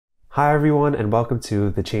Hi, everyone, and welcome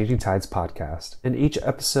to the Changing Tides podcast. In each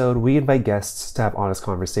episode, we invite guests to have honest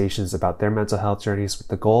conversations about their mental health journeys with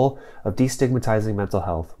the goal of destigmatizing mental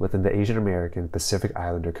health within the Asian American Pacific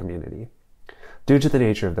Islander community. Due to the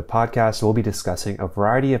nature of the podcast, we'll be discussing a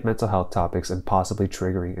variety of mental health topics and possibly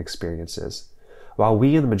triggering experiences. While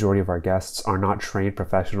we and the majority of our guests are not trained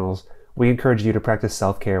professionals, we encourage you to practice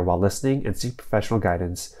self-care while listening and seek professional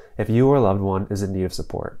guidance if you or a loved one is in need of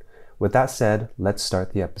support. With that said, let's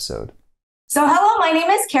start the episode. So, hello, my name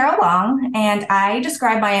is Carol Leung, and I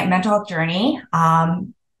describe my mental health journey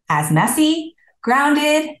as messy,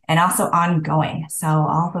 grounded, and also ongoing. So,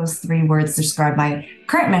 all those three words describe my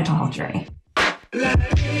current mental health journey.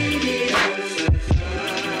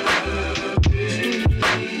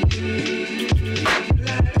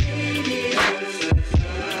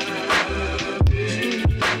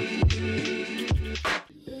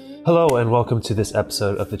 Hello and welcome to this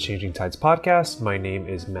episode of the Changing Tides podcast. My name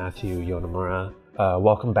is Matthew Yonemura.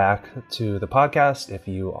 Welcome back to the podcast if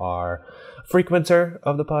you are a frequenter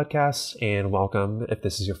of the podcast, and welcome if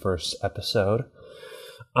this is your first episode.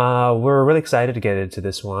 We're really excited to get into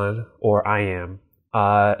this one, or I am.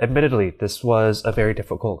 Admittedly, this was a very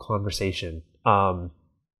difficult conversation. Content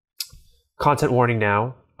warning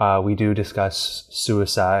now. We do discuss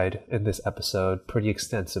suicide in this episode pretty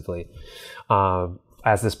extensively.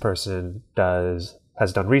 As this person has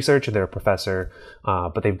done research and they're a professor,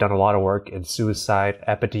 but they've done a lot of work in suicide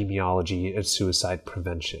epidemiology and suicide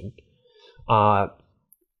prevention.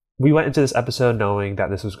 We went into this episode knowing that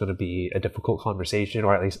this was going to be a difficult conversation,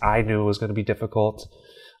 or at least I knew it was going to be difficult.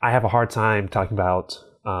 I have a hard time talking about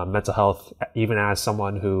mental health, even as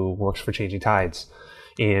someone who works for Changing Tides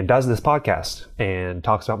and does this podcast and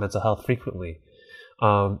talks about mental health frequently.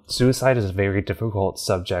 Suicide is a very difficult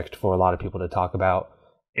subject for a lot of people to talk about,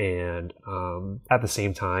 and at the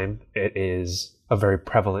same time, it is a very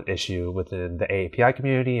prevalent issue within the AAPI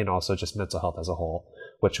community and also just mental health as a whole,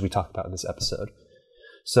 which we talked about in this episode.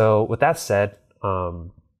 So with that said,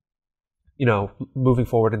 moving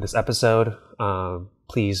forward in this episode,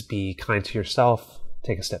 please be kind to yourself,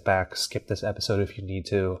 take a step back, skip this episode if you need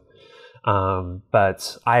to.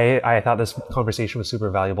 But I thought this conversation was super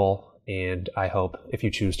valuable, and I hope if you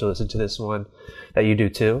choose to listen to this one that you do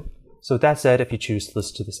too. So with that said, if you choose to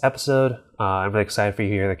listen to this episode, I'm really excited for you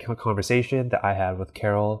to hear the conversation that I had with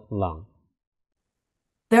Carol Leung.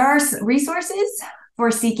 There are resources for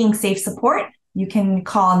seeking safe support. You can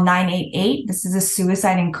call 988. This is a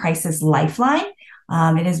suicide and crisis lifeline.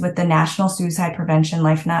 It is with the National Suicide Prevention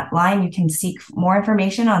Lifeline. You can seek more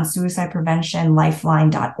information on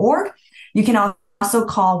suicidepreventionlifeline.org. You can also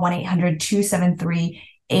call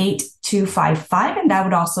 1-800-273-8255, and that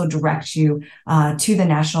would also direct you to the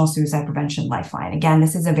National Suicide Prevention Lifeline. Again,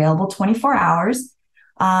 this is available 24 hours.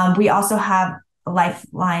 We also have a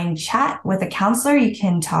Lifeline chat with a counselor. You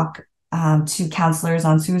can talk to counselors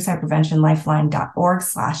on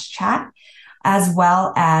suicidepreventionlifeline.org/chat, as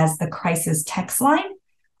well as the crisis text line.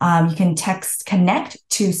 You can text connect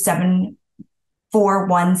to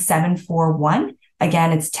 741741.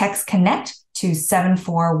 Again, it's text connect to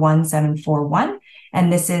 741741.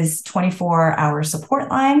 And this is 24-hour support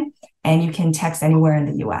line, and you can text anywhere in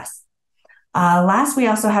the U.S. Last, we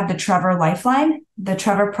also have the Trevor Lifeline. The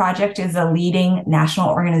Trevor Project is a leading national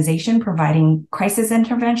organization providing crisis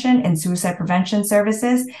intervention and suicide prevention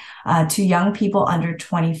services to young people under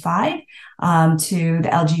 25, to the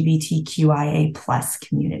LGBTQIA plus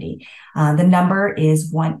community. The number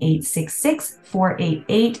is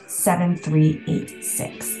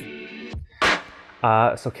 1-866-488-7386.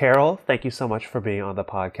 So Carol, thank you so much for being on the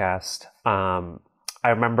podcast. I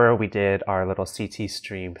remember we did our little CT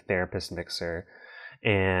stream therapist mixer,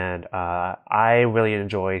 and I really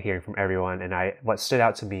enjoyed hearing from everyone. And what stood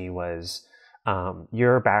out to me was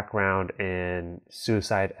your background in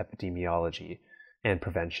suicide epidemiology and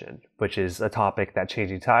prevention, which is a topic that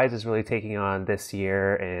Changing Tides is really taking on this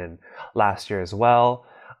year and last year as well.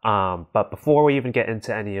 But before we even get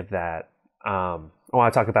into any of that, I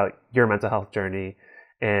want to talk about your mental health journey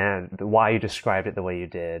and why you described it the way you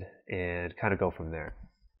did, and kind of go from there.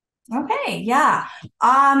 Okay, yeah.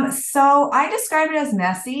 So I describe it as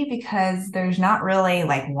messy because there's not really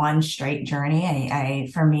like one straight journey.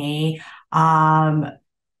 For me,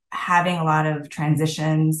 having a lot of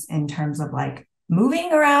transitions in terms of like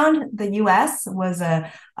moving around the US was a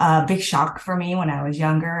big shock for me when I was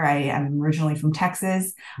younger. I'm originally from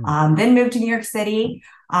Texas, then moved to New York City,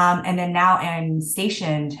 and then now I'm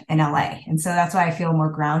stationed in LA. And so that's why I feel more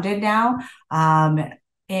grounded now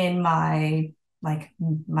in my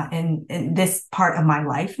in this part of my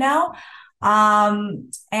life now.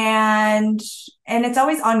 And it's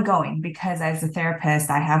always ongoing because as a therapist,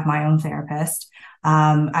 I have my own therapist.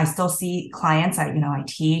 I still see clients. I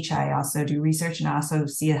teach. I also do research, and I also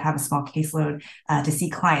have a small caseload to see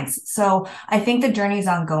clients. So I think the journey is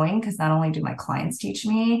ongoing because not only do my clients teach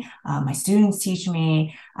me, my students teach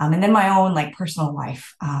me, and then my own like personal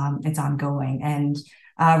life. It's ongoing. And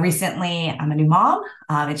recently, I'm a new mom.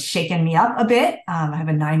 It's shaken me up a bit. I have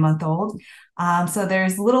a 9-month-old. So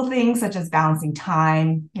there's little things such as balancing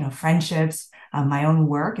time, friendships, my own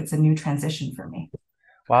work. It's a new transition for me.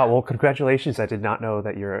 Wow. Well, congratulations. I did not know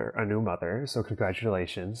that you're a new mother. So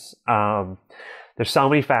congratulations. There's so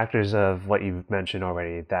many factors of what you've mentioned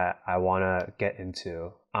already that I want to get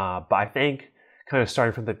into. But I think kind of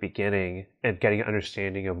starting from the beginning and getting an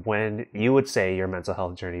understanding of when you would say your mental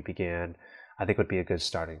health journey began, I think would be a good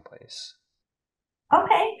starting place.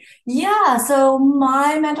 Okay. Yeah. So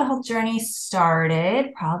my mental health journey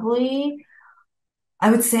started probably,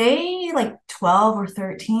 I would say like 12 or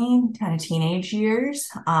 13, kind of teenage years.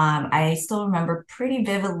 I still remember pretty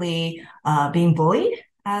vividly being bullied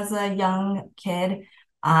as a young kid.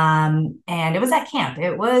 And it was at camp.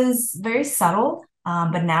 It was very subtle.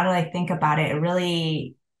 But now that I think about it, it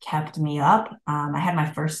really kept me up. I had my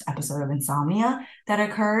first episode of insomnia that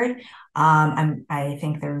occurred. I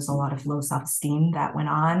think there was a lot of low self-esteem that went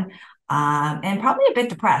on. And probably a bit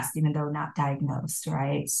depressed, even though not diagnosed,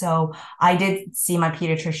 right? So I did see my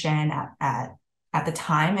pediatrician at the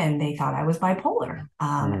time, and they thought I was bipolar.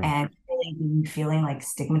 Mm, And really feeling like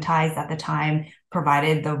stigmatized at the time,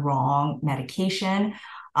 provided the wrong medication.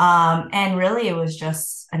 And really, it was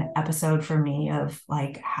just an episode for me of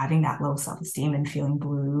like having that low self-esteem and feeling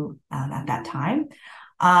blue at that time.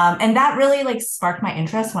 And that really like sparked my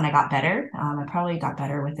interest when I got better. I probably got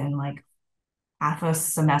better within like half a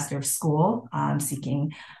semester of school,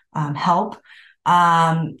 seeking help.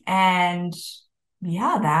 And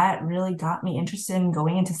yeah, that really got me interested in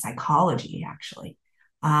going into psychology, actually,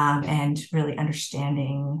 and really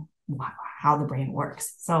understanding how the brain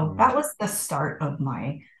works. So mm. that was the start of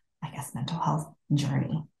my, I guess, mental health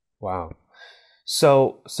journey. Wow.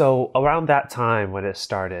 So around that time when it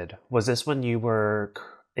started, was this when you were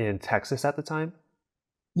in Texas at the time?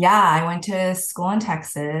 Yeah, I went to school in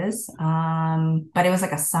Texas, but it was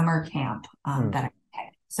like a summer camp Mm, that I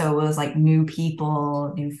had. So it was like new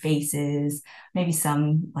people, new faces, maybe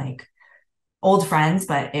some like old friends,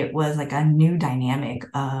 but it was like a new dynamic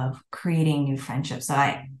of creating new friendships. So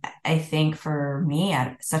I think for me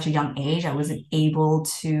at such a young age, I wasn't able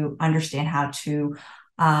to understand how to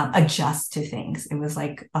adjust to things. It was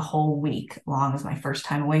like a whole week long. It was my first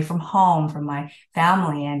time away from home, from my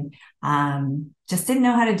family, and just didn't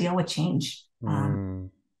know how to deal with change mm,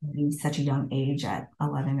 at such a young age at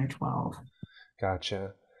 11 or 12.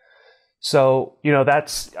 gotcha. So,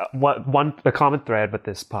 that's what one the common thread with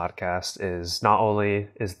this podcast is not only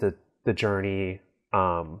is the journey,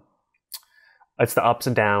 it's the ups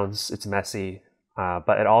and downs, it's messy,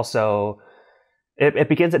 but it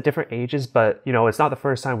begins at different ages, but it's not the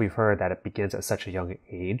first time we've heard that it begins at such a young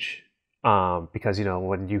age. Because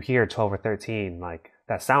when you hear 12 or 13, like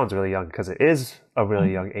that sounds really young because it is a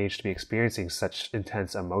really young age to be experiencing such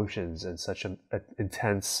intense emotions and such a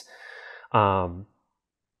intense um,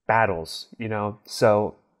 battles.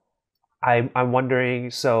 So I'm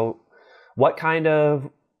wondering, so what kind of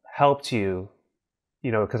helped you,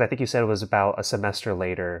 because I think you said it was about a semester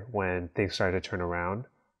later when things started to turn around.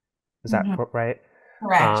 Is that Mhm. right?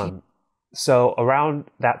 Correct. Um, so around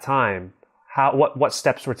that time, what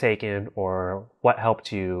steps were taken or what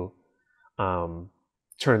helped you um,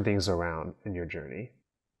 turn things around in your journey?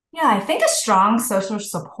 Yeah, I think a strong social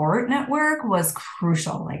support network was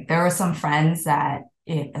crucial. Like there were some friends that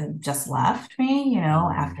it just left me,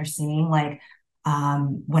 Mm, after seeing like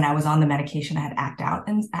when I was on the medication, I had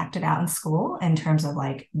acted out in school in terms of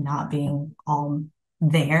like not being all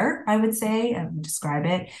there, I would say, I would describe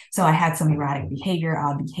it. So I had some erratic behavior,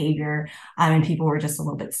 odd behavior, and people were just a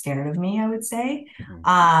little bit scared of me, I would say.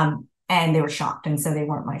 mhm. And they were shocked, and so they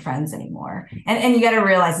weren't my friends anymore. And you got to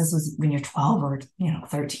realize this was when you're 12 or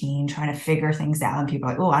 13, trying to figure things out, and people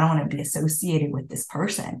are like, oh, I don't want to be associated with this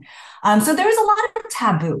person. So there was a lot of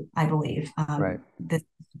taboo, I believe. Right. This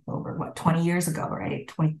over what 20 years ago, right?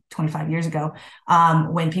 20, 25 years ago,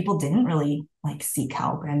 when people didn't really like seek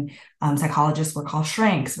help, and psychologists were called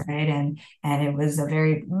shrinks, right? And it was a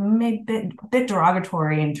very maybe bit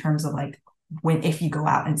derogatory in terms of like when if you go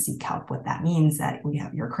out and seek help, what that means that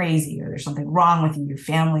you're crazy or there's something wrong with you, your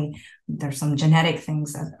family, there's some genetic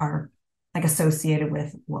things that are like associated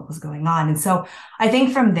with what was going on. And so I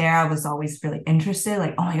think from there, I was always really interested,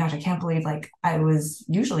 like, oh my gosh, I can't believe like I was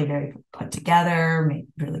usually very put together, made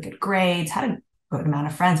really good grades, had a good amount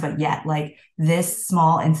of friends, but yet like this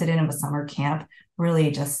small incident of a summer camp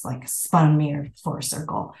really just like spun me for a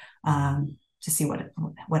circle, to see what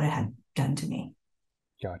it had done to me.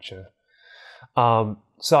 Gotcha.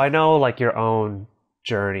 So I know like your own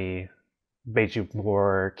journey made you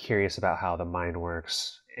more curious about how the mind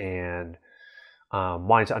works and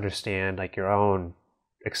wanting to understand like your own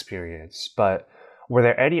experience. But were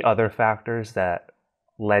there any other factors that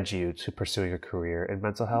led you to pursuing a career in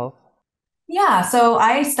mental health? Yeah, so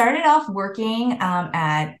I started off working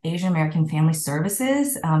at Asian American Family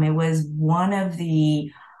Services. It was one of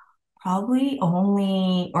the probably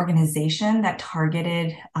only organization that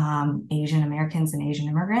targeted Asian Americans and Asian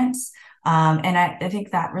immigrants. And I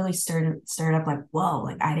think that really stirred up like, whoa,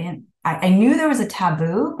 like I knew there was a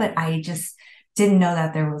taboo, but I just didn't know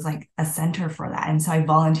that there was like a center for that. And so I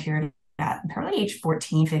volunteered at probably age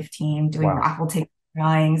 14, 15, doing Wow. raffle ticket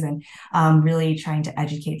drawings and really trying to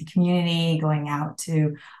educate the community, going out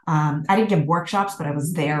to, I didn't give workshops, but I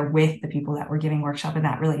was there with the people that were giving workshop, and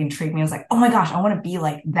that really intrigued me. I was like, oh my gosh, I want to be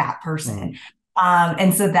like that Mm. person.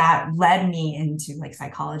 And so that led me into like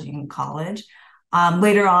psychology in college.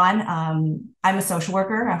 Later on, I'm a social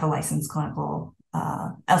worker. I have a licensed clinical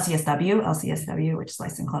LCSW, which is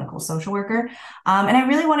licensed clinical social worker. And I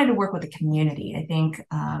really wanted to work with the community. I think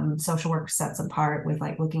social work sets apart with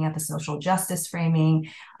like looking at the social justice framing.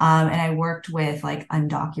 And I worked with like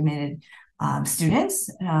undocumented students,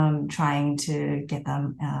 trying to get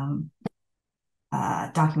them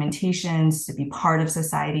documentations to be part of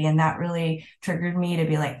society. And that really triggered me to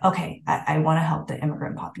be like, okay, I want to help the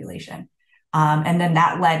immigrant population. And then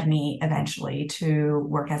that led me eventually to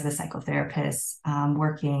work as a psychotherapist,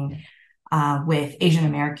 working with Asian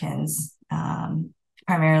Americans,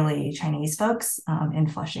 primarily Chinese folks, in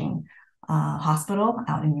Flushing Hospital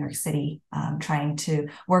out in New York City, trying to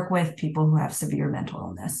work with people who have severe mental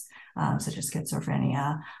illness, such as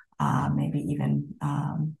schizophrenia, maybe even,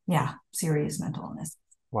 yeah, serious mental illness.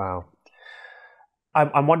 Wow.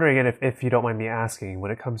 I'm wondering, and if you don't mind me asking,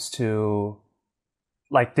 when it comes to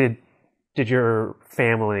like, did your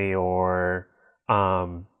family or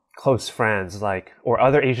close friends, like, or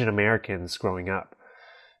other Asian Americans growing up,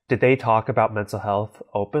 did they talk about mental health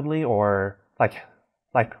openly, or like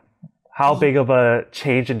how big of a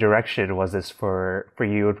change in direction was this for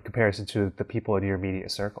you in comparison to the people in your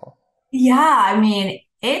immediate circle? Yeah, I mean,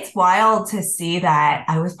 it's wild to see that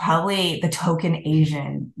I was probably the token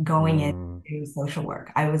Asian going Mm, into social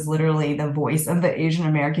work. I was literally the voice of the Asian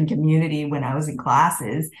American community when I was in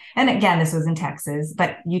classes. And again, this was in Texas,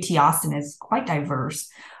 but UT Austin is quite diverse.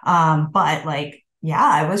 But like, yeah,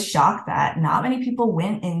 I was shocked that not many people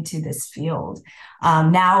went into this field.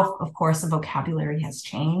 Now, of course, the vocabulary has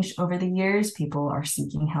changed over the years. People are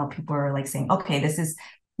seeking help. People are like saying, okay, this is,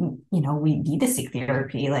 we need to seek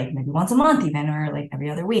therapy like maybe once a month even, or like every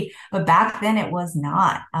other week. But back then it was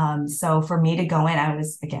not. So for me to go in, I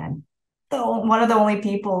was again one of the only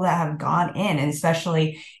people that have gone in, and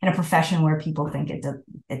especially in a profession where people think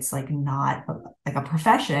it's like not like a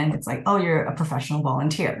profession. It's like, oh, you're a professional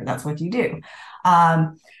volunteer. That's what you do.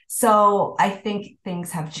 So I think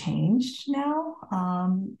things have changed now,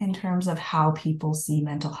 in terms of how people see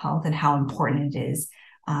mental health and how important it is,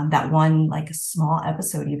 that one like a small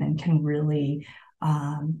episode even can really,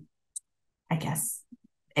 I guess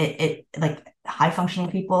it like high functioning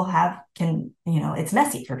people have can, it's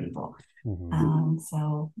messy for people. mhm.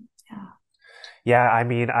 So yeah. Yeah, I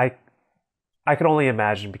mean, I could only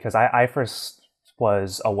imagine because I first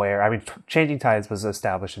was aware. I mean, Changing Tides was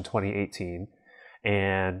established in 2018,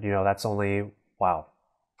 and that's only, wow.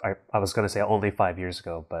 I was going to say only 5 years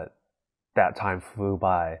ago, but that time flew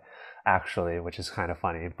by, actually, which is kind of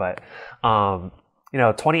funny. But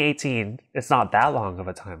 2018, it's not that long of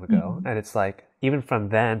a time ago, Mhm. and it's like even from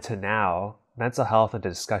then to now, mental health and the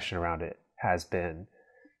discussion around it has been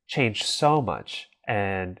changed so much.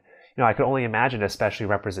 And I could only imagine, especially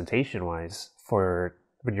representation wise, for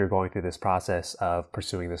when you're going through this process of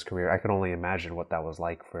pursuing this career, I could only imagine what that was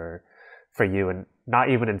like for you, and not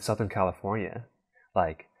even in Southern California,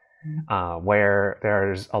 like where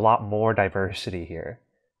there's a lot more diversity here.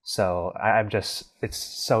 So I'm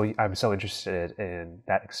so interested in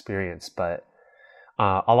that experience. But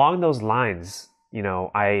along those lines, you're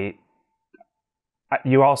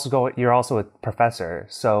also a professor.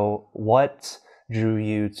 So what drew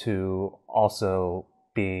you to also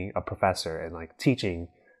being a professor and like teaching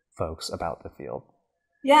folks about the field?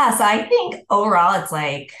 Yeah, so I think overall it's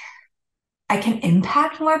like I can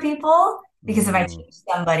impact more people, because if I Mm, teach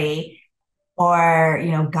somebody,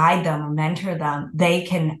 or, guide them or mentor them, they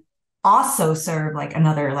can also serve like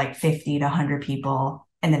another like 50 to 100 people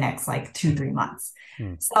in the next like 2, 3 months.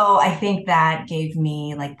 Hmm. So I think that gave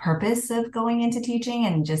me like purpose of going into teaching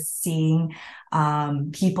and just seeing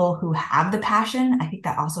people who have the passion. I think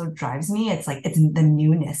that also drives me. It's like, it's the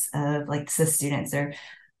newness of like the students. They're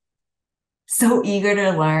so eager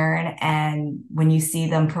to learn. And when you see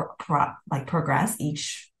them progress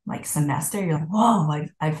each like semester, you're like, whoa,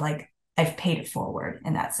 I've paid it forward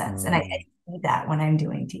in that sense. And I Mm. see that when I'm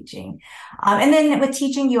doing teaching. And then with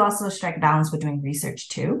teaching, you also strike a balance with doing research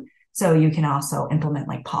too. So you can also implement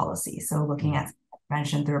like policy. So looking Mm. at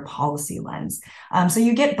prevention through a policy lens. So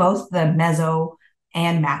you get both the meso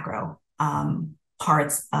and macro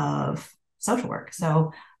parts of social work.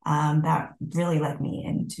 So that really led me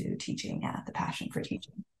into teaching, the passion for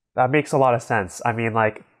teaching. That makes a lot of sense. I mean,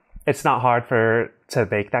 like, it's not hard to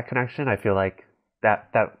make that connection. I feel like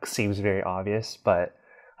that seems very obvious, but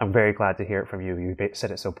I'm very glad to hear it from you. You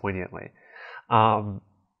said it so poignantly. Um,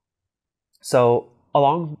 so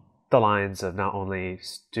along the lines of not only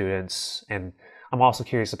students, and I'm also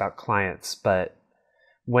curious about clients, but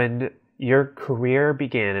when your career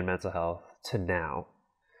began in mental health to now,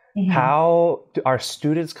 Mm-hmm. how are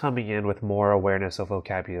students coming in with more awareness of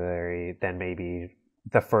vocabulary than maybe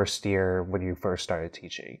the first year when you first started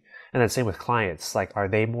teaching? And then same with clients, like, are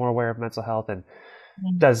they more aware of mental health? And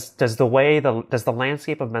does the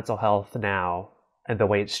landscape of mental health now and the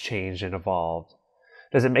way it's changed and evolved,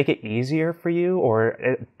 does it make it easier for you,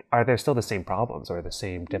 or are there still the same problems or the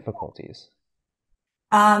same difficulties?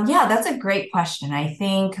 Yeah, that's a great question. I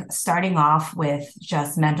think starting off with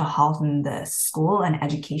just mental health in the school and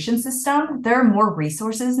education system, there are more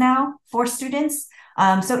resources now for students.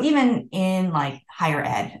 So even in like higher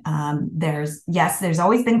ed, there's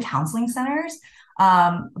always been counseling centers,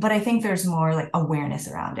 but I think there's more like awareness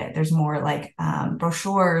around it. There's more like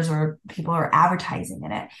brochures or people are advertising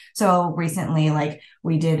in it. So recently, like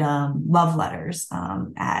we did love letters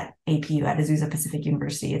at APU at Azusa Pacific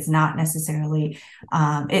University. It's not necessarily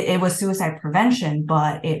it was suicide prevention,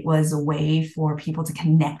 but it was a way for people to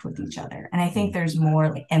connect with each other. And I think there's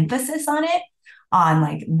more like emphasis on it, on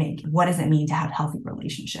like what does it mean to have healthy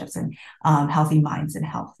relationships and healthy minds and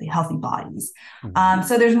healthy bodies. Mm-hmm.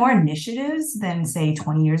 So there's more initiatives than say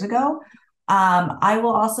 20 years ago. I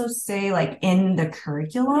will also say, like in the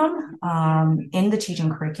curriculum, in the teaching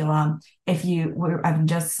curriculum, I'm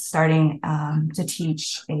just starting to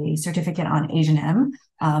teach a certificate on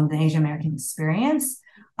the Asian American experience.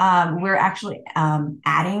 We're actually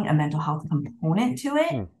adding a mental health component to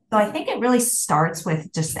it. Mm. So I think it really starts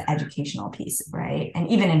with just the educational piece, right? And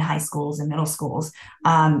even in high schools and middle schools,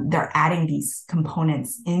 they're adding these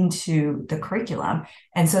components into the curriculum.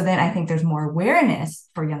 And so then I think there's more awareness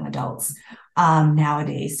for young adults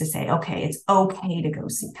nowadays to say, okay, it's okay to go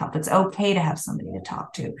seek help. It's okay to have somebody to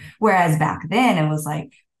talk to. Whereas back then it was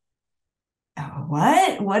like, oh,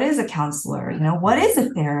 what is a counselor? What is a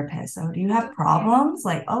therapist? Oh, do you have problems?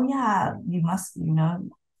 Like, oh yeah, you must,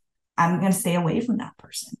 I'm going to stay away from that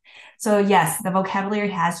person. So yes, the vocabulary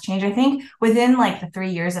has changed. I think within like the 3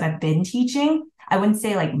 years that I've been teaching, I wouldn't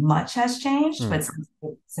say like much has changed, Mm. but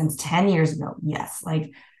since 10 years ago, yes,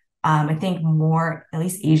 like I think more, at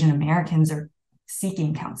least Asian Americans are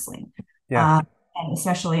seeking counseling, Yeah. and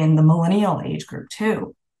especially in the millennial age group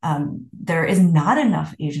too. There is not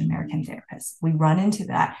enough Asian American therapists. We run into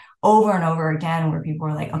that over and over again, where people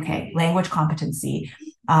are like, okay, language competency,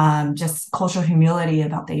 just cultural humility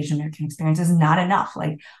about the Asian American experience is not enough.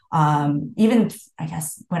 Like, even I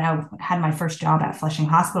guess when I had my first job at Flushing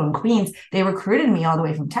Hospital in Queens, they recruited me all the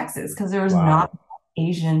way from Texas because there was not Wow.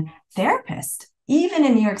 Asian therapist, even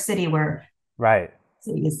in New York City, where Right.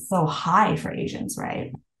 it is so high for Asians,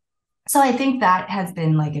 right? So I think that has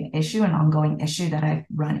been like an issue, an ongoing issue that I've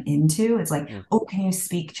run into. It's like, Mm. oh, can you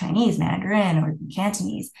speak Chinese, Mandarin, or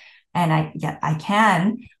Cantonese? And I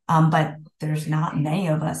can, but there's not many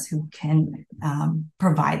of us who can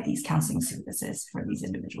provide these counseling services for these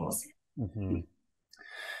individuals. Mm-hmm.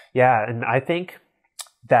 Yeah, and I think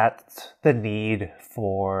that the need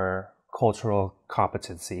for cultural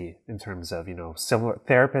competency in terms of, similar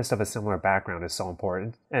therapists of a similar background is so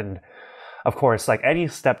important. And of course, like any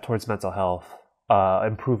step towards mental health,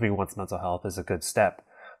 improving one's mental health is a good step.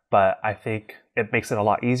 But I think it makes it a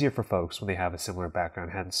lot easier for folks when they have a similar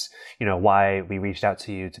background. Hence, why we reached out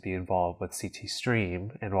to you to be involved with CT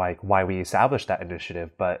Stream and like why we established that initiative.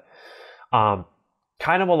 But kind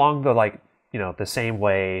of along the the same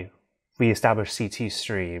way we established CT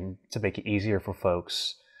Stream to make it easier for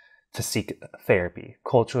folks to seek therapy,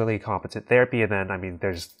 culturally competent therapy. And then, I mean,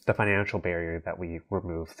 there's the financial barrier that we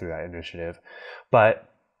removed through that initiative. But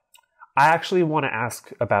I actually want to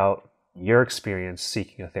ask about your experience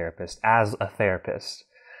seeking a therapist as a therapist,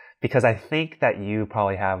 because I think that you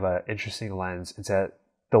probably have an interesting lens into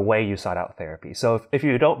the way you sought out therapy. So if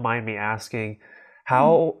you don't mind me asking,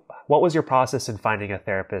 what was your process in finding a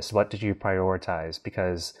therapist? What did you prioritize?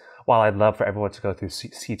 Because while I'd love for everyone to go through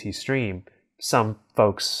CT Stream, some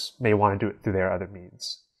folks may want to do it through their other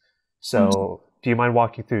means. So do you mind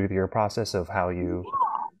walking through your process of how you...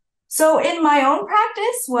 So in my own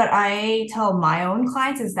practice, what I tell my own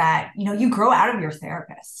clients is that, you grow out of your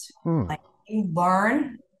therapist. Hmm. Like you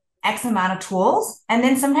learn X amount of tools, and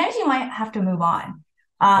then sometimes you might have to move on.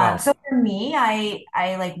 Wow. So for me, I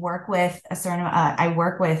like work with I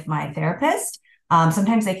work with my therapist.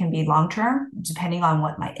 Sometimes they can be long term, depending on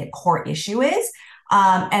what my core issue is.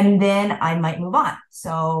 And then I might move on.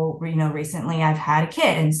 So, recently I've had a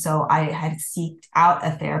kid, and so I had seeked out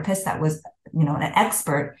a therapist that was, an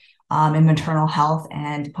expert in maternal health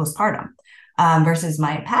and postpartum. Versus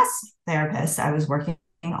my past therapist, I was working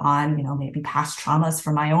on, maybe past traumas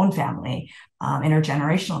for my own family,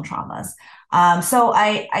 intergenerational traumas. So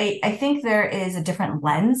I think there is a different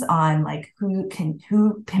lens on like who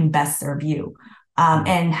can best serve you.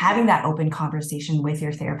 And having that open conversation with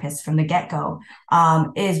your therapist from the get-go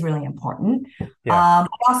is really important. Yeah. I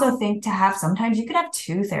also think sometimes you could have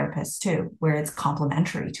two therapists too, where it's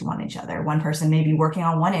complementary to one each other. One person may be working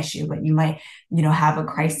on one issue, but you might, have a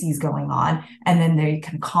crisis going on, and then they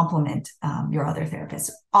can complement your other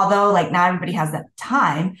therapist. Although like not everybody has that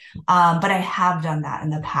time, but I have done that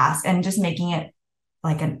in the past, and just making it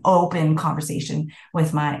like an open conversation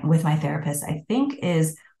with my therapist, I think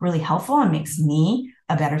is really helpful and makes me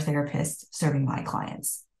a better therapist serving my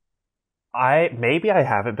clients. Maybe I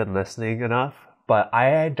haven't been listening enough, but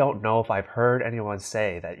I don't know if I've heard anyone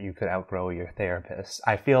say that you could outgrow your therapist.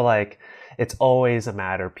 I feel like it's always a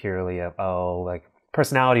matter purely of, like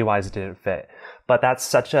personality wise it didn't fit. But that's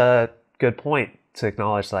such a good point to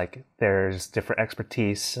acknowledge, like there's different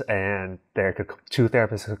expertise, and two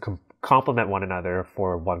therapists could complement one another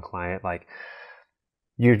for one client. Like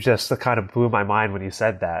you just kind of blew my mind when you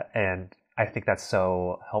said that, and I think that's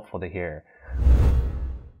so helpful to hear.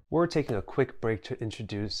 We're taking a quick break to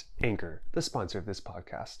introduce Anchor, the sponsor of this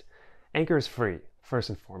podcast. Anchor is free, first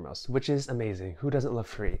and foremost, which is amazing. Who doesn't love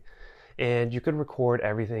free? And you can record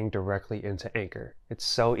everything directly into Anchor. It's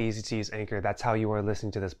so easy to use Anchor. That's how you are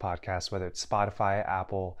listening to this podcast, whether it's Spotify,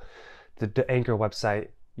 Apple, the Anchor website.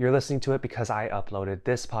 You're listening to it because I uploaded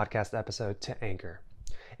this podcast episode to Anchor.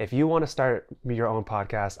 If you want to start your own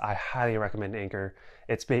podcast, I highly recommend Anchor.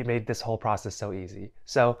 It's made this whole process so easy.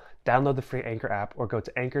 So download the free Anchor app or go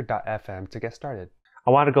to anchor.fm to get started. I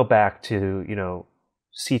want to go back to,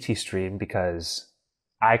 CT Stream, because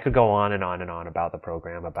I could go on and on and on about the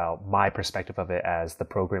program, about my perspective of it as the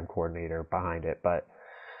program coordinator behind it. But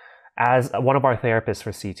as one of our therapists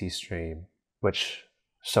for CT Stream, which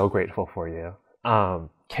so grateful for you,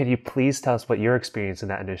 can you please tell us what your experience in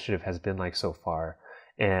that initiative has been like so far?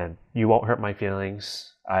 And you won't hurt my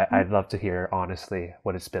feelings. I'd love to hear, honestly,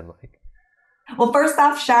 what it's been like. Well, first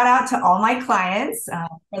off, shout out to all my clients.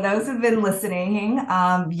 For those who've been listening,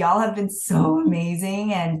 y'all have been so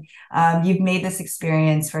amazing, and you've made this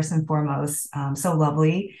experience, first and foremost, so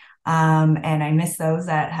lovely. And I miss those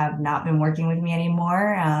that have not been working with me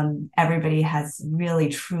anymore. Everybody has really,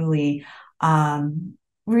 truly,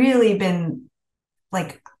 really been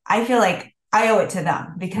like, I feel like I owe it to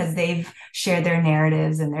them because they've shared their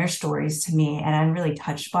narratives and their stories to me. And I'm really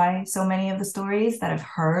touched by so many of the stories that I've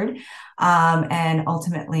heard. And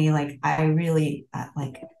ultimately, like, I really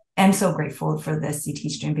am so grateful for this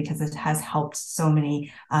CT Stream because it has helped so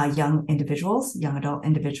many young adult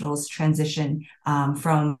individuals transition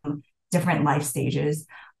from different life stages.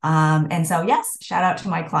 And so, yes, shout out to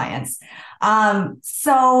my clients.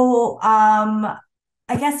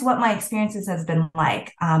 I guess what my experiences has been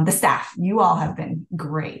like, the staff, you all have been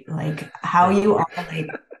great. Like how you all like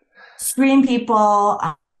screen people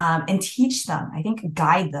and teach them, I think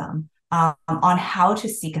guide them on how to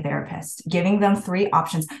seek a therapist, giving them 3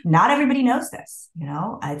 options. Not everybody knows this,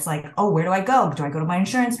 it's like, oh, where do I go? Do I go to my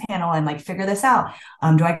insurance panel and like figure this out?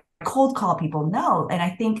 Do I cold call people? No. And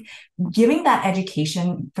I think giving that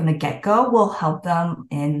education from the get-go will help them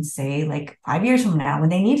in, say, like 5 years from now when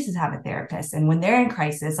they need to have a therapist and when they're in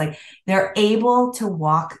crisis, like they're able to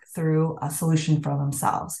walk through a solution for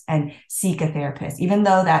themselves and seek a therapist. Even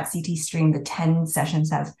though that CT Stream, the 10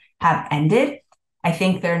 sessions have ended, I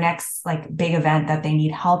think their next like big event that they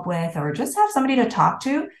need help with or just have somebody to talk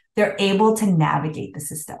to, they're able to navigate the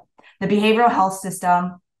system. The behavioral health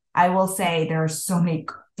system, I will say there are so many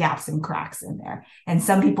gaps and cracks in there, and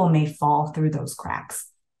some people may fall through those cracks.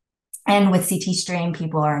 And with CT stream,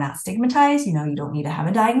 people are not stigmatized. You know, you don't need to have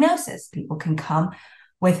a diagnosis. People can come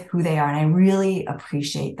with who they are. And I really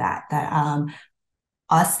appreciate that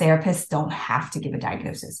us therapists don't have to give a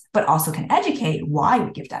diagnosis, but also can educate why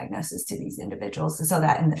we give diagnosis to these individuals so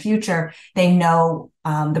that in the future they know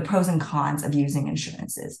the pros and cons of using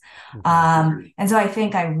insurances. And so I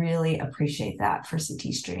think I really appreciate that for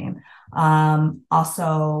CT Stream.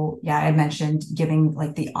 Also, yeah, I mentioned giving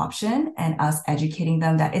like the option and us educating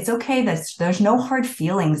them that it's okay, that there's no hard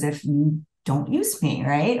feelings if you don't use me,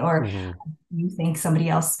 right? Or Mm-hmm. you think somebody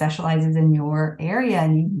else specializes in your area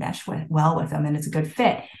and you mesh well with them and it's a good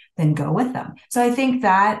fit, then go with them. So I think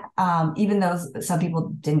that even though some people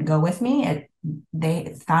didn't go with me,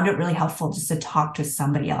 they found it really helpful just to talk to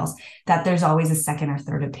somebody else, that there's always a second or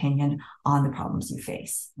third opinion on the problems you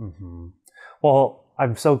face. Mm-hmm. Well,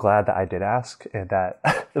 I'm so glad that I did ask and that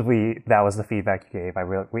that was the feedback you gave.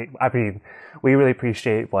 I mean, we really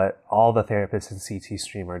appreciate what all the therapists in CT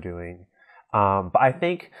Stream are doing. But I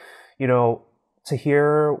think, to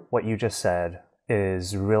hear what you just said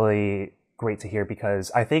is really great to hear,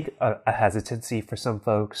 because I think a hesitancy for some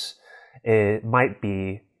folks, it might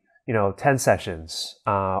be, 10 sessions.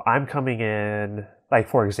 I'm coming in, like,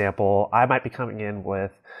 for example, I might be coming in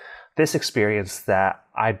with this experience that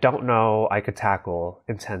I don't know I could tackle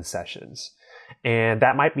in 10 sessions. And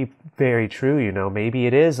that might be very true, maybe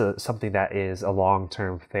it is something that is a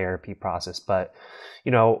long-term therapy process, but,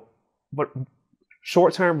 what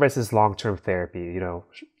short-term versus long-term therapy,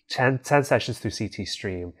 10 sessions through CT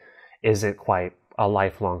Stream isn't quite a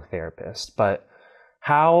lifelong therapist, but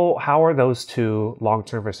how are those two,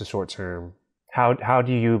 long-term versus short-term, how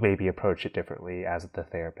do you maybe approach it differently as the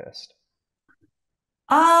therapist?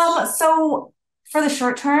 So for the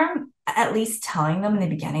short term, at least telling them in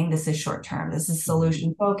the beginning, this is short term, this is Mhm.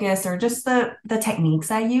 solution focused, or just the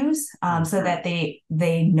techniques I use, Mhm. so that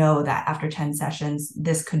they know that after 10 sessions,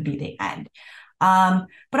 this could be the end.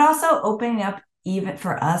 But also opening up even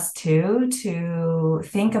for us too to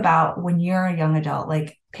think about when you're a young adult,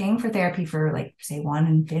 like paying for therapy for like say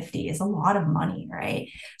 150 is a lot of money, right?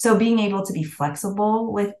 So being able to be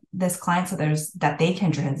flexible with this client so there's that they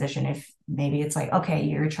can transition. If maybe it's like, okay,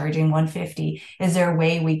 you're charging 150, is there a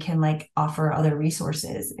way we can like offer other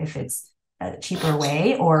resources if it's a cheaper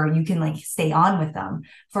way, or you can like stay on with them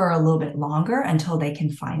for a little bit longer until they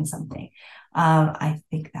can find something. I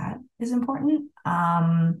think that is important.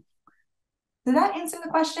 Did that answer the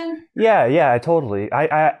question? Yeah, totally.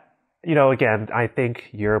 Again, I think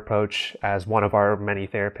your approach as one of our many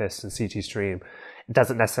therapists in CT Stream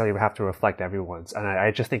doesn't necessarily have to reflect everyone's. And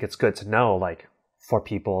I just think it's good to know, like, for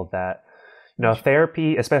people that,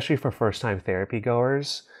 therapy, especially for first-time therapy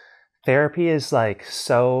goers, therapy is like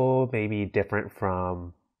so maybe different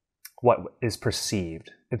from what is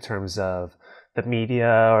perceived in terms of the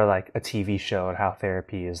media or like a TV show and how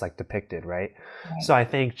therapy is like depicted, right? Right. So I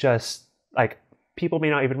think just like people may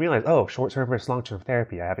not even realize, oh, short term versus long term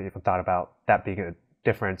therapy. I haven't even thought about that being a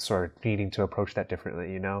difference or needing to approach that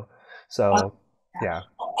differently. So yeah.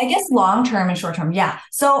 I guess long term and short term, yeah.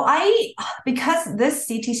 So because this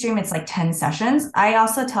CT stream, it's like 10 sessions, I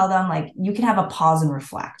also tell them like you can have a pause and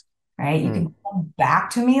reflect, right? You Mm, can come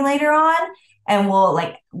back to me later on and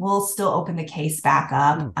we'll still open the case back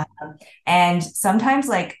up. mm, And sometimes,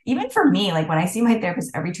 like, even for me, like when I see my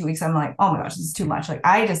therapist every 2 weeks, I'm like, oh my gosh, this is too much. Like,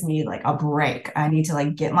 I just need like a break. I need to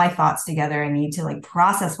like get my thoughts together. I need to like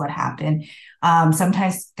process what happened.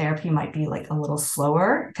 Sometimes therapy might be like a little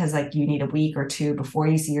slower because like you need a week or two before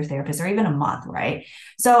you see your therapist, or even a month, right?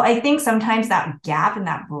 So I think sometimes that gap and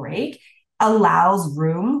that break allows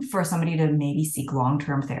room for somebody to maybe seek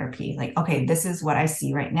long-term therapy. Like, okay, this is what I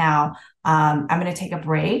see right now. I'm going to take a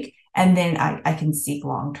break and then I can seek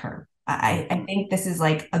long term. mm. I think this is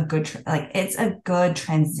like a good like it's a good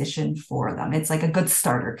transition for them. It's like a good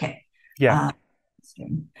starter kit. Yeah.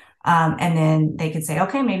 Um, and then they could say,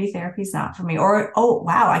 okay, maybe therapy is not for me, or oh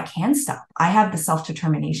wow, I can stop. I have the self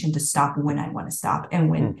determination to stop when I want to stop, and Mm,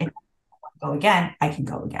 when if I go again, I can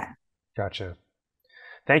go again. gotcha.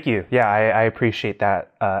 Thank you. Yeah, I appreciate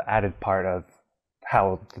that added part of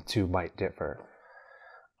how the two might differ.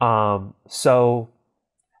 So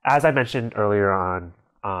as I mentioned earlier on,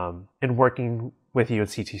 in working with you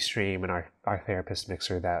at CT Stream and our therapist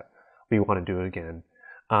mixer that we want to do again,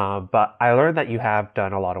 but I learned that you have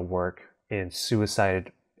done a lot of work in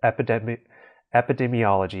suicide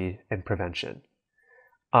epidemiology and prevention.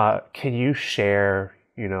 Can you share,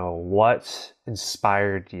 what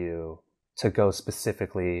inspired you to go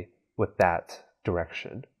specifically with that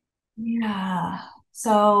direction? Yeah.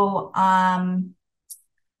 So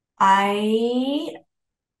I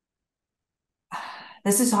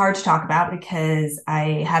This is hard to talk about because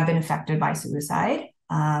I have been affected by suicide.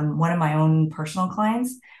 One of my own personal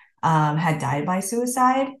clients had died by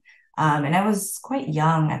suicide. And I was quite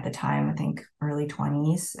young at the time, I think early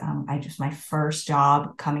 20s. I just my first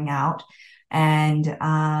job coming out. And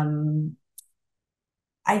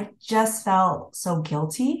I just felt so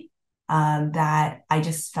guilty that I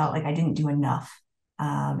just felt like I didn't do enough.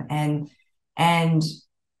 And as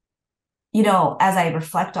I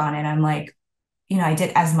reflect on it, I'm like, I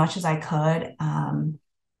did as much as I could,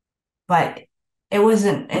 but it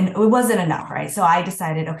wasn't enough, right? So I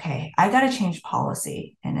decided, okay, I got to change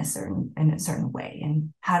policy in a certain way,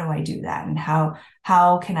 and how do I do that, and how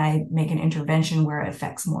can I make an intervention where it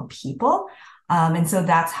affects more people? And so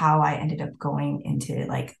that's how I ended up going into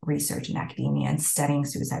like research and academia and studying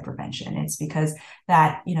suicide prevention. It's because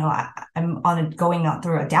that, I'm going out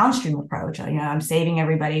through a downstream approach. I'm saving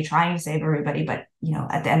everybody, trying to save everybody, but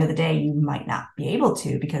at the end of the day, you might not be able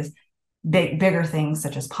to because bigger things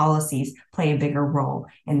such as policies play a bigger role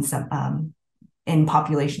in some in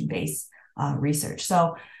population-based research.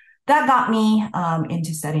 So that got me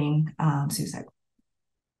into studying suicide.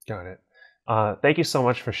 Got it. Thank you so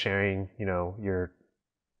much for sharing, your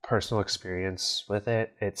personal experience with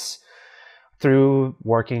it. It's through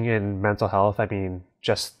working in mental health, I mean,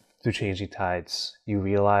 just through Changing Tides, you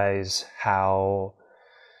realize how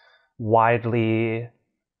widely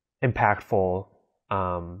impactful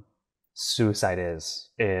suicide is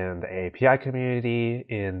in the API community,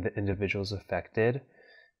 in the individuals affected,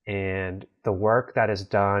 and the work that is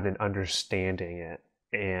done in understanding it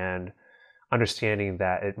and understanding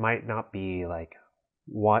that it might not be like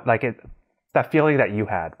that feeling that you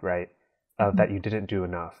had, right? That you didn't do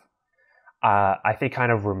enough. I think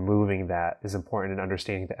kind of removing that is important in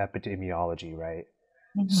understanding the epidemiology, right?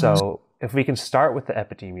 Mm-hmm. So if we can start with the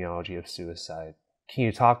epidemiology of suicide, can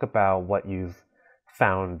you talk about what you've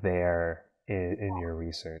found there in your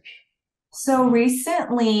research? So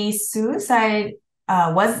recently, suicide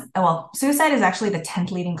suicide is actually the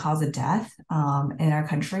 10th leading cause of death in our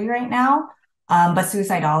country right now. But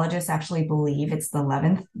suicidologists actually believe it's the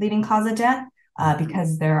 11th leading cause of death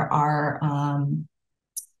because there are,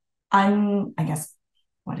 I guess,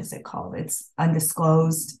 what is it called? It's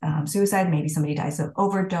undisclosed suicide. Maybe somebody dies of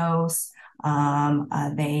overdose.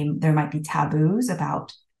 There might be taboos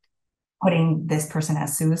about putting this person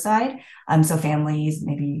as suicide. So families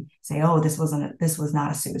maybe say, oh, this was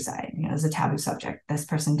not a suicide. It was a taboo subject. This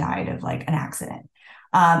person died of like an accident.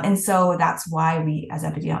 And so that's why we, as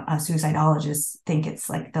suicidologists, think it's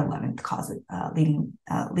like the 11th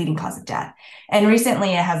leading cause of death. And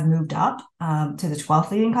recently, it has moved up to the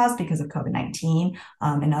 12th leading cause because of COVID-19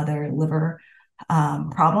 and other liver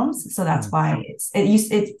problems. So that's why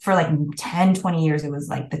it for like 10, 20 years, it was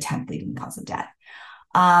like the 10th leading cause of death.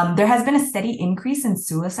 There has been a steady increase in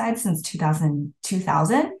suicide since 2000,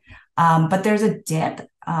 but there's a dip,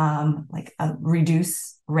 like a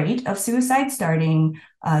reduced rate of suicide starting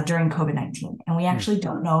during COVID-19. And we actually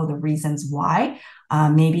don't know the reasons why.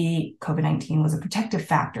 Maybe COVID-19 was a protective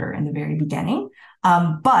factor in the very beginning,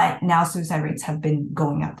 but now suicide rates have been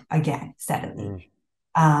going up again steadily.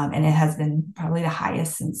 And it has been probably the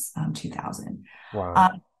highest since 2000.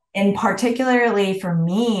 Wow. And particularly for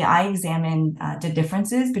me, I examined the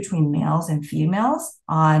differences between males and females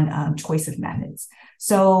on choice of methods.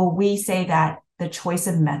 So we say that the choice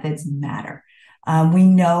of methods matter. We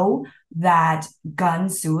know that gun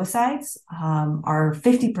suicides are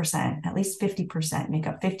 50%, at least 50%, make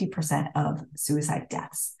up 50% of suicide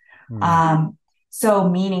deaths. So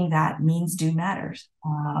meaning that means do matters.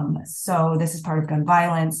 So this is part of gun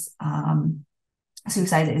violence.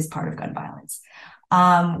 Suicide is part of gun violence.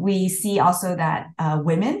 We see also that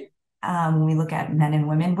women, when we look at men and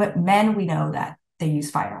women, men, we know that they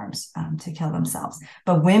use firearms to kill themselves.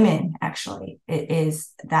 But women, actually, it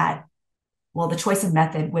is that, well, the choice of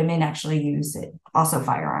method, women actually use it, also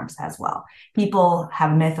firearms as well. People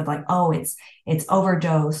have a myth of like, oh, it's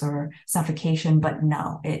overdose or suffocation, but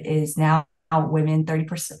no, it is now women,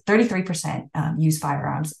 33% use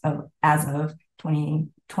firearms as of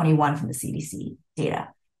 2021 from the CDC data.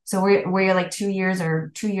 So we're like 2 years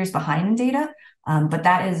behind in data, but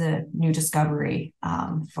that is a new discovery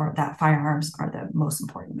for that firearms are the most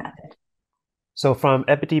important method. So from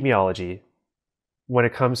epidemiology, when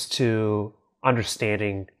it comes to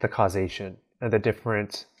understanding the causation and the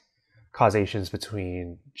different causations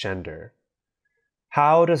between gender,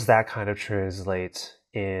 how does that kind of translate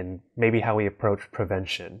in maybe how we approach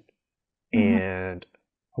prevention? And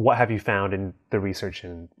what have you found in the research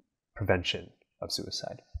in prevention of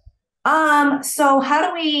suicide? So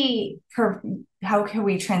how can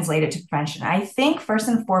we translate it to prevention? I think first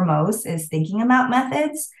and foremost is thinking about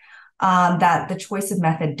methods, that the choice of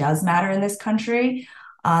method does matter in this country.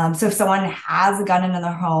 So if someone has a gun in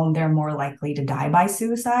their home, they're more likely to die by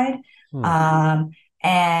suicide. Hmm. Um,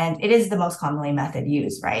 and it is the most commonly method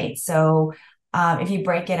used, right? So if you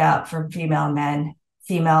break it up for female and men,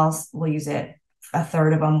 females will use it. A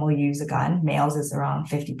third of them will use a gun. Males is around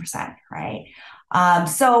 50%, right?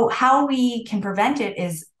 So how we can prevent it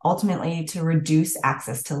is ultimately to reduce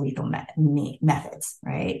access to lethal methods,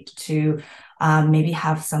 right? To maybe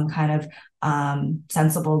have some kind of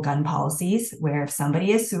sensible gun policies where if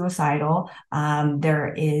somebody is suicidal,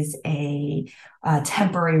 there is a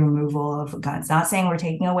temporary removal of guns. Not saying we're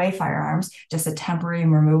taking away firearms, just a temporary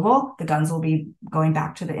removal. The guns will be going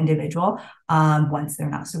back to the individual once they're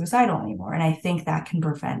not suicidal anymore. And I think that can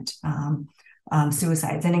prevent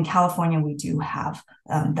suicides. And in California, we do have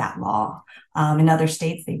that law. In other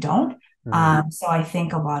states, they don't. So I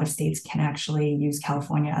think a lot of states can actually use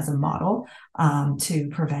California as a model to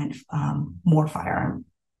prevent more firearm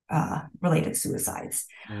related suicides.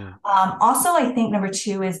 Mm. Also, I think number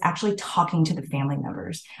two is actually talking to the family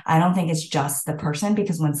members. I don't think it's just the person,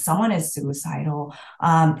 because when someone is suicidal,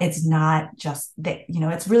 it's not just that,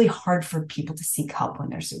 it's really hard for people to seek help when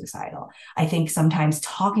they're suicidal. I think sometimes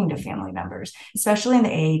talking to family members, especially in the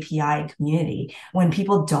AAPI community, when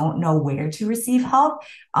people don't know where to receive help,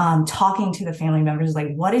 talking to the family members,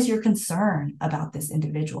 like, what is your concern about this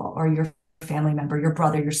individual or your family member, your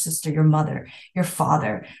brother, your sister, your mother, your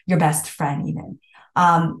father, your best friend, even.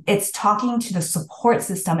 It's talking to the support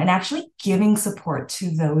system and actually giving support to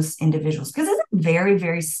those individuals, because it's a very,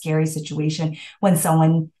 very scary situation when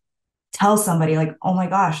someone tells somebody like, oh my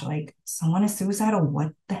gosh, like someone is suicidal.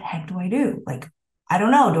 What the heck do I do? Like, I don't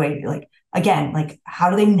know. Do I like, again, like how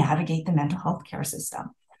do they navigate the mental health care system?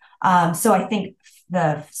 So I think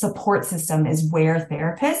the support system is where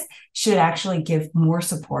therapists should actually give more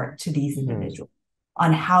support to these individuals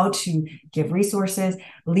on how to give resources,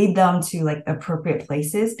 lead them to like appropriate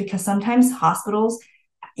places, because sometimes hospitals,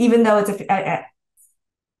 even though it's the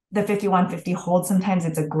 5150 hold, sometimes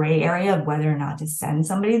it's a gray area of whether or not to send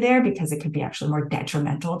somebody there, because it could be actually more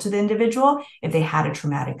detrimental to the individual if they had a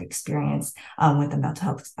traumatic experience with the mental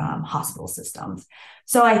health hospital systems.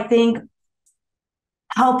 So I think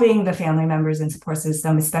helping the family members and support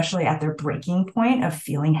system, especially at their breaking point of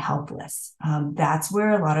feeling helpless. That's where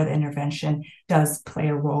a lot of the intervention does play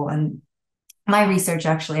a role. And my research,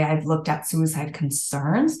 actually, I've looked at suicide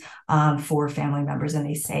concerns for family members, and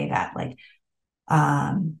they say that like,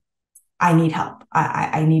 I need help.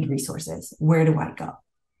 I need resources. Where do I go?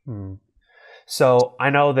 Hmm. So I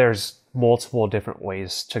know there's multiple different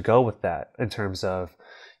ways to go with that in terms of,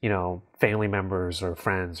 family members or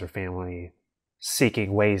friends or family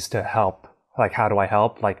seeking ways to help. Like, how do I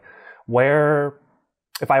help? Like,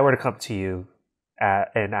 if I were to come to you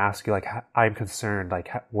and ask you, like, I'm concerned, like,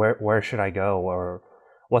 where should I go? Or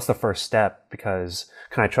what's the first step? Because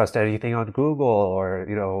can I trust anything on Google? Or,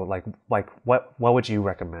 what would you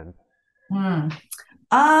recommend? Hmm.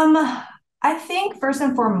 I think first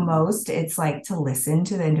and foremost, it's like to listen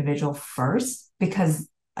to the individual first, because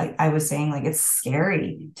I was saying like it's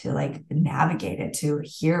scary to like navigate it, to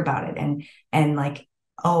hear about it, and like,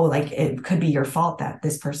 oh, like it could be your fault that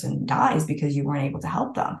this person dies because you weren't able to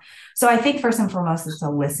help them. So I think first and foremost is to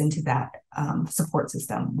listen to that support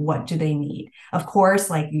system. What do they need? Of course,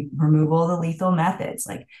 like you remove all the lethal methods,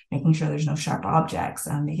 like making sure there's no sharp objects,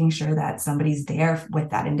 making sure that somebody's there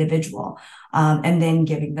with that individual, and then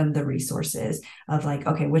giving them the resources of like,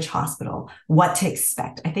 okay, which hospital, what to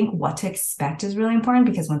expect. I think what to expect is really important,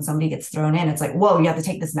 because when somebody gets thrown in, it's like, whoa, you have to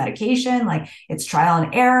take this medication. Like it's trial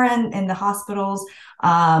and error in the hospitals.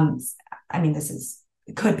 I mean,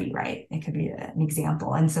 it could be, right. It could be an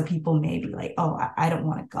example. And so people may be like, oh, I don't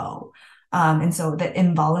want to go. And so the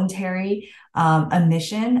involuntary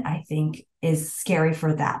admission, I think, is scary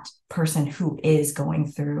for that person who is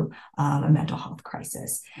going through a mental health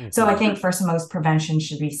crisis. Mm-hmm. So I think first and most, prevention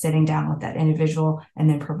should be sitting down with that individual and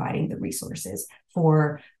then providing the resources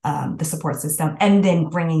for the support system, and then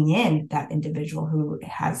bringing in that individual who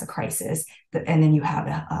has a crisis. And then you have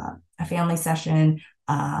a family session.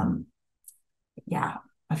 A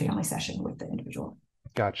family session with the individual.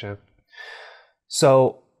 Gotcha.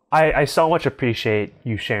 So I so much appreciate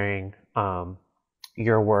you sharing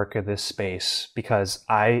your work in this space, because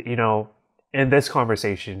in this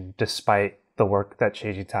conversation, despite the work that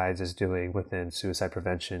Changing Tides is doing within suicide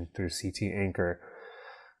prevention through CT Anchor,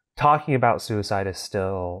 talking about suicide is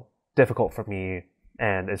still difficult for me,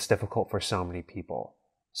 and it's difficult for so many people.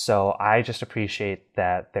 So I just appreciate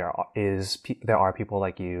that there are people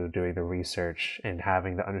like you doing the research and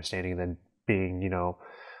having the understanding, and then being,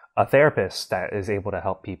 a therapist that is able to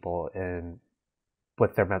help people in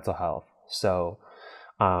with their mental health. So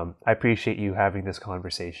I appreciate you having this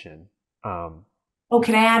conversation. Um, Oh,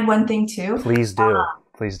 can I add one thing too? Please do.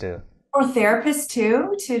 Please do. For therapists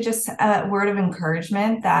too, to just a word of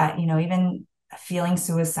encouragement that, even feeling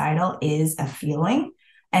suicidal is a feeling,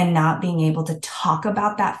 and not being able to talk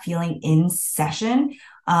about that feeling in session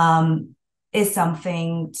is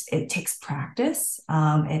something. It takes practice.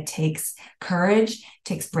 It takes courage,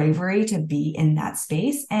 takes bravery to be in that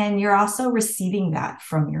space. And you're also receiving that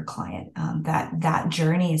from your client. That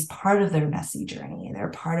journey is part of their messy journey. They're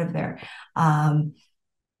part of their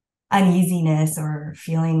uneasiness, or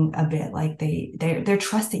feeling a bit like they're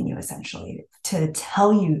trusting you essentially to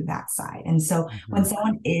tell you that side. And so when Mhm.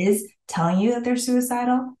 someone is telling you that they're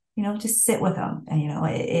suicidal, just sit with them. And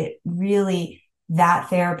it really, that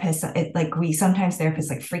therapist, like, we sometimes therapists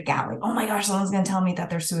like freak out, like, oh my gosh, someone's going to tell me that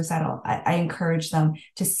they're suicidal. I encourage them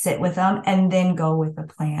to sit with them and then go with the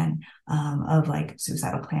plan of like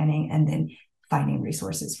suicidal planning, and then finding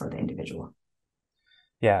resources for the individual.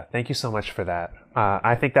 Yeah, thank you so much for that.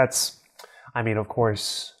 I think I mean, of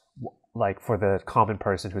course, like for the common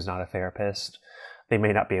person who's not a therapist, they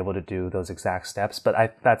may not be able to do those exact steps,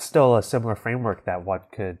 but that's still a similar framework that one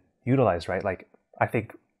could utilize, right? Like, I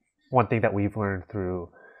think one thing that we've learned through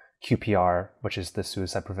QPR, which is the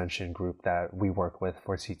suicide prevention group that we work with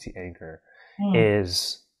for CT Anchor, Mm,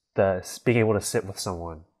 is being able to sit with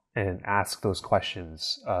someone and ask those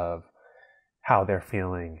questions of how they're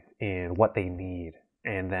feeling and what they need,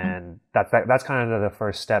 and mm, then that's kind of the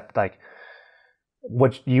first step. Like,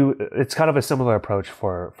 it's kind of a similar approach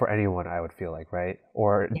for anyone, I would feel like, right?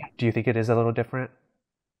 Or yeah. do you think it is a little different?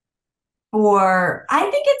 Or I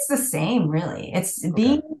think it's the same, really. It's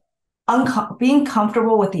Okay. being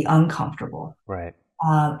comfortable with the uncomfortable, Right.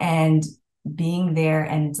 and being there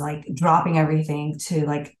and like dropping everything to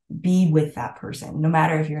like be with that person, no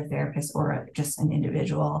matter if you're a therapist or just an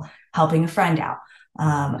individual helping a friend out. Hmm.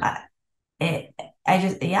 Um, I, it, I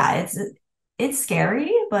just, yeah, it's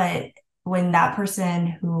scary, but when that person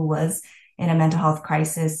who was in a mental health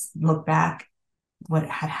crisis look back what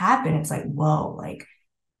had happened, it's like, whoa, like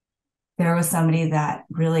there was somebody that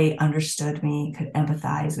really understood me, could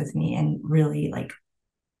empathize with me, and really like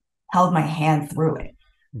held my hand through it.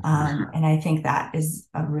 Hmm. And I think that is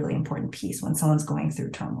a really important piece when someone's going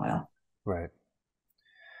through turmoil. Right.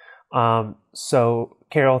 So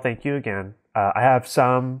Carol, thank you again. I have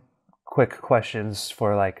some quick questions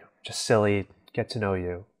for, like, just silly get to know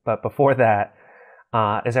you. But before that,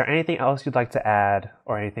 is there anything else you'd like to add,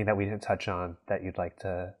 or anything that we didn't touch on that you'd like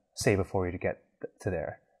to say before we get to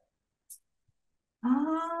there?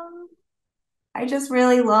 Um, I just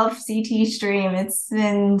really love CT Stream. It's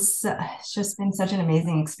just been such an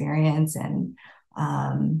amazing experience, and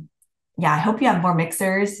um, yeah, I hope you have more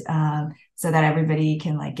mixers so that everybody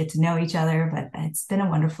can like get to know each other. But it's been a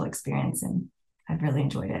wonderful experience, and I've really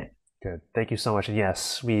enjoyed it. Good. Thank you so much. And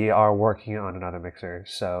yes, we are working on another mixer.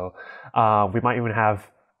 So we might even have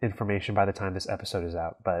information by the time this episode is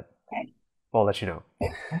out, but Okay. we'll let you know.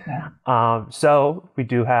 Okay. So we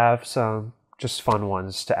do have some just fun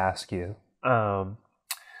ones to ask you. I'd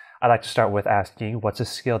like to start with asking, what's a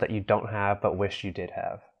skill that you don't have but wish you did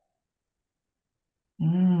have?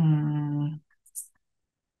 Mm.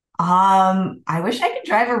 I wish I could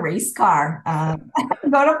drive a race car.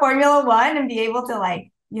 Go to Formula One and be able to like,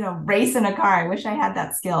 race in a car. I wish I had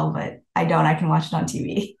that skill, but I don't. I can watch it on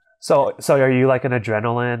TV. So are you like an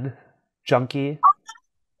adrenaline junkie?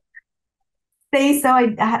 Say so.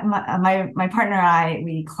 My partner and I,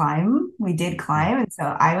 we did Hmm. climb, and so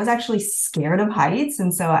I was actually scared of heights,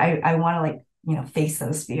 and so I want to like face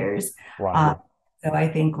those fears. Um, Wow. so I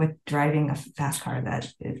think with driving a fast car, that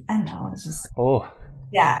is, I don't know, it's just Oh,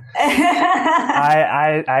 yeah.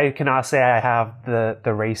 I cannot say I have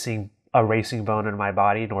the racing bone in my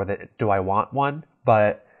body, nor that do I want one.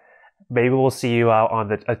 But maybe we'll see you out on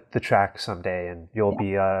the track someday, and you'll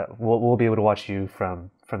be we'll be able to watch you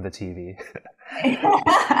from the TV.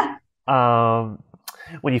 Yeah. Um,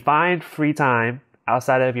 when you find free time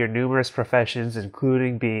outside of your numerous professions,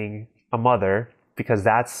 including being a mother, because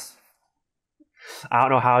that's, I don't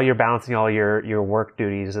know how you're balancing all your work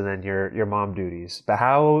duties and then your mom duties, but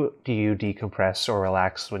how do you decompress or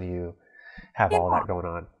relax when you have all that going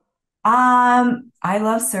on? I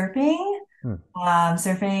love surfing. Hmm.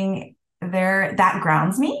 Surfing there that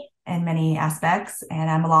grounds me in many aspects, and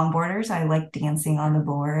I'm a longboarder, so I like dancing on the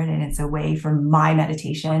board, and it's a way for my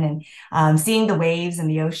meditation and seeing the waves and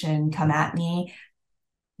the ocean come at me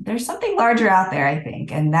there's something larger out there, I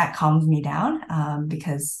think, and that calms me down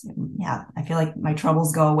because, yeah, I feel like my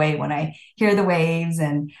troubles go away when I hear the waves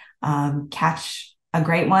and catch a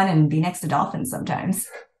great one and be next to dolphins sometimes.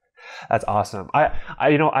 That's awesome.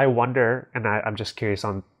 I wonder, and I'm just curious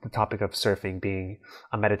on the topic of surfing being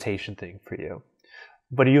a meditation thing for you.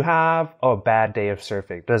 But do you have a bad day of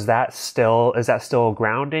surfing? Is that still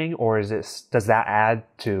grounding, or does that add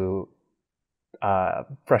to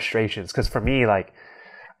frustrations? Because for me, like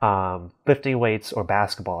lifting weights or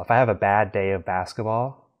basketball, if I have a bad day of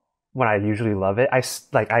basketball, when I usually love it, I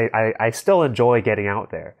still enjoy getting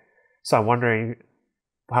out there. So I'm wondering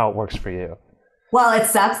how it works for you. Well, it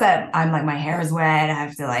sucks that I'm like my hair is wet. I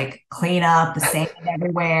have to like clean up the sand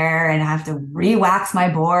everywhere and I have to re-wax my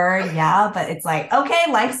board. Yeah, but it's like,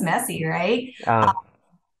 okay, life's messy, right? Uh,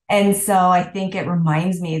 And so I think it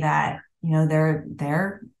reminds me that,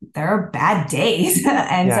 there are bad days.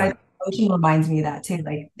 And so I yeah, think ocean reminds me of that too.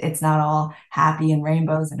 Like it's not all happy and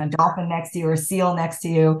rainbows and a dolphin next to you or a seal next to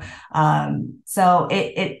you. So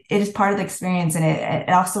it is part of the experience and it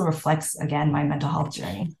also reflects again my mental health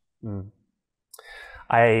journey. mm,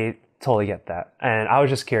 I totally get that. And I was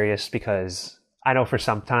just curious because I know for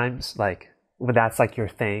sometimes, like when that's like your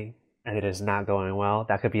thing and it is not going well,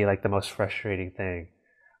 that could be like the most frustrating thing.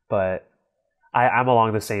 But I'm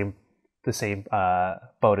along the same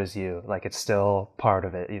boat as you. Like it's still part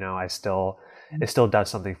of it. It still does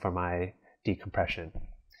something for my decompression.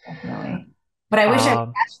 Definitely. But I wish I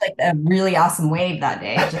Um, catch like a really awesome wave that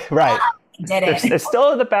day. Just right. did it. It's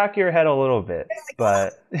still in the back of your head a little bit,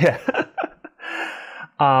 but yeah.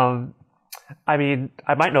 um, I mean,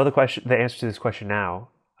 I might know the answer to this question now.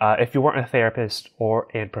 If you weren't a therapist or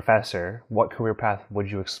a professor, what career path would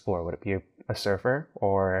you explore? Would it be a surfer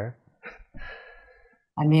or?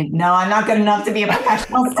 I mean, no, I'm not good enough to be a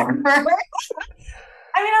professional surfer.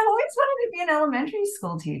 I mean, I've always wanted to be an elementary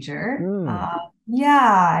school teacher. Hmm.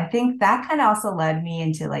 Yeah, I think that kind of also led me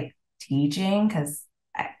into like teaching because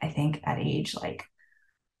I think at age like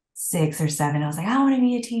 6 or 7, I was like, I want to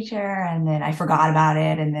be a teacher. And then I forgot about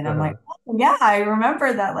it. And then I'm like, Uh-huh. oh, yeah, I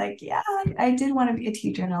remember that. Like, yeah, I did want to be a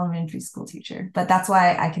teacher, an elementary school teacher. But that's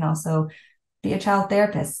why I can also be a child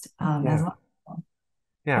therapist as Yeah. well. I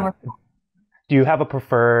Yeah. work Do you have a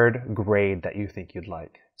preferred grade that you think you'd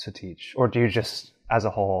like to teach, or do you just, as a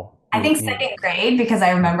whole, I think you? second grade because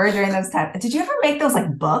I remember during those times. Did you ever make those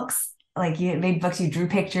like books? Like you made books, you drew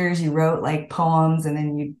pictures, you wrote like poems, and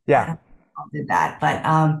then I Yeah. don't know how did that. But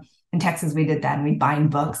in Texas we did that and we bind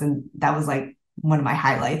books, and that was like one of my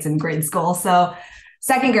highlights in grade school. So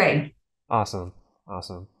second grade. Awesome.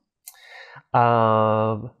 Awesome.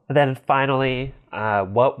 Then finally,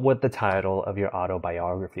 what would the title of your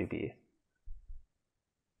autobiography be?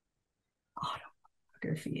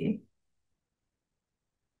 Autobiography.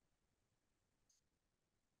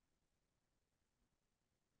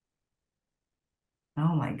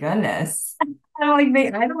 Oh my goodness. I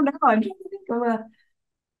don't know. I'm trying to think of a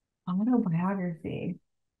autobiography.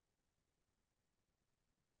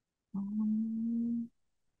 Um,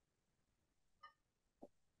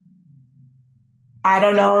 I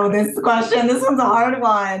don't know this question. This one's a hard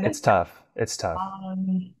one. It's tough. It's tough.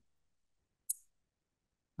 Um,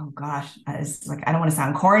 oh gosh, it's like I don't want to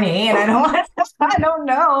sound corny, and I don't want to, I don't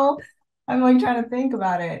know. I'm like trying to think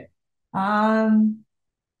about it. Um,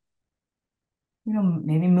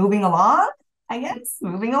 maybe moving along, I guess.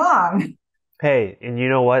 Moving along. Hey, and you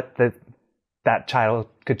know what? That title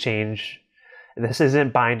could change. This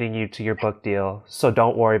isn't binding you to your book deal, so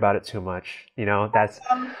don't worry about it too much.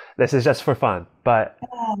 Um, This is just for fun. But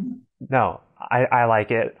um, no, I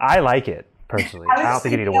like it. I like it personally. I I was don't just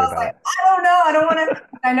think you need thinking, to I worry was about like, it. I don't know. I don't want to.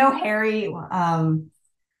 I know Harry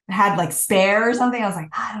had like spare or something. I was like,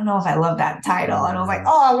 I don't know if I love that title. And I was like, Mm.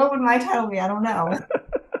 oh, what would my title be? I don't know.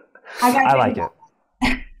 I gotta I think like about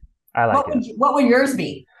it. I like it. what would yours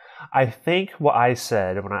be? I think what I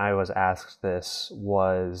said when I was asked this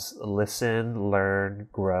was listen, learn,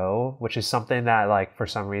 grow, which is something that, like, for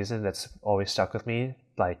some reason that's always stuck with me.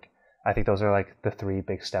 Like, I think those are like the three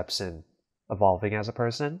big steps in evolving as a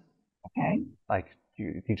person. Okay. Like,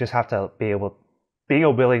 you just have to being a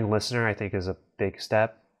willing listener, I think, is a big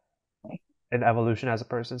step in evolution as a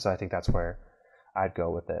person. So I think that's where I'd go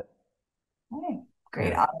with it. Okay.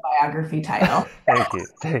 Great Yeah. autobiography title. Thank you.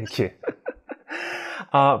 Thank you.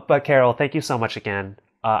 But Carol, thank you so much again.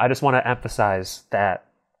 I just want to emphasize that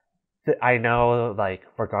I know, like,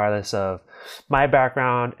 regardless of my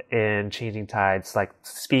background in changing tides, like,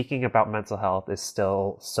 speaking about mental health is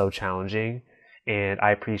still so challenging. And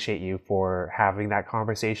I appreciate you for having that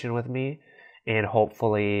conversation with me. And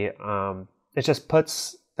hopefully, it just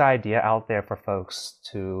puts the idea out there for folks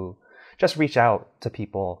to just reach out to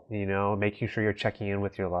people, making sure you're checking in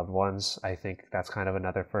with your loved ones. I think that's kind of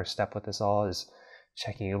another first step with this all, is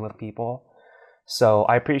checking in with people. So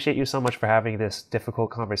I appreciate you so much for having this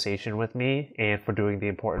difficult conversation with me and for doing the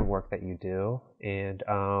important work that you do. And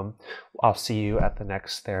I'll see you at the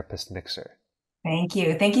next Therapist Mixer. Thank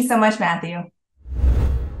you. Thank you so much, Matthew.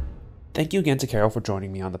 Thank you again to Carol for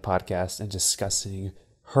joining me on the podcast and discussing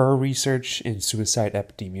her research in suicide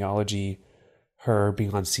epidemiology, her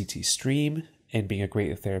being on CT Stream and being a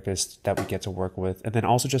great therapist that we get to work with, and then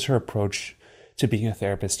also just her approach to being a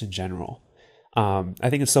therapist in general. I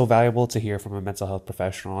think it's so valuable to hear from a mental health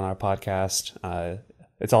professional on our podcast.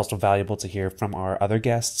 It's also valuable to hear from our other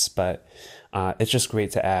guests, but it's just great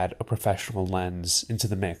to add a professional lens into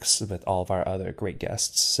the mix with all of our other great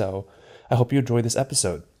guests. So I hope you enjoy this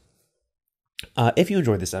episode. If you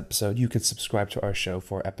enjoyed this episode, you can subscribe to our show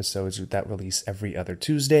for episodes that release every other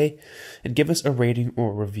Tuesday, and give us a rating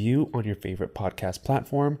or review on your favorite podcast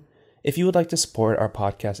platform. If you would like to support our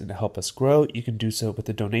podcast and to help us grow, you can do so with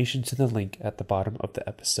a donation to the link at the bottom of the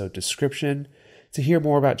episode description. To hear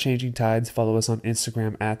more about Changing Tides, follow us on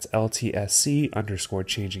Instagram at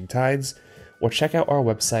LTSC_Changing Tides, or check out our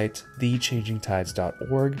website,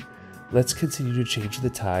 thechangingtides.org. Let's continue to change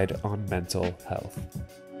the tide on mental health.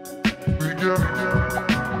 We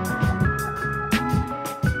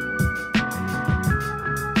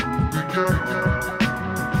got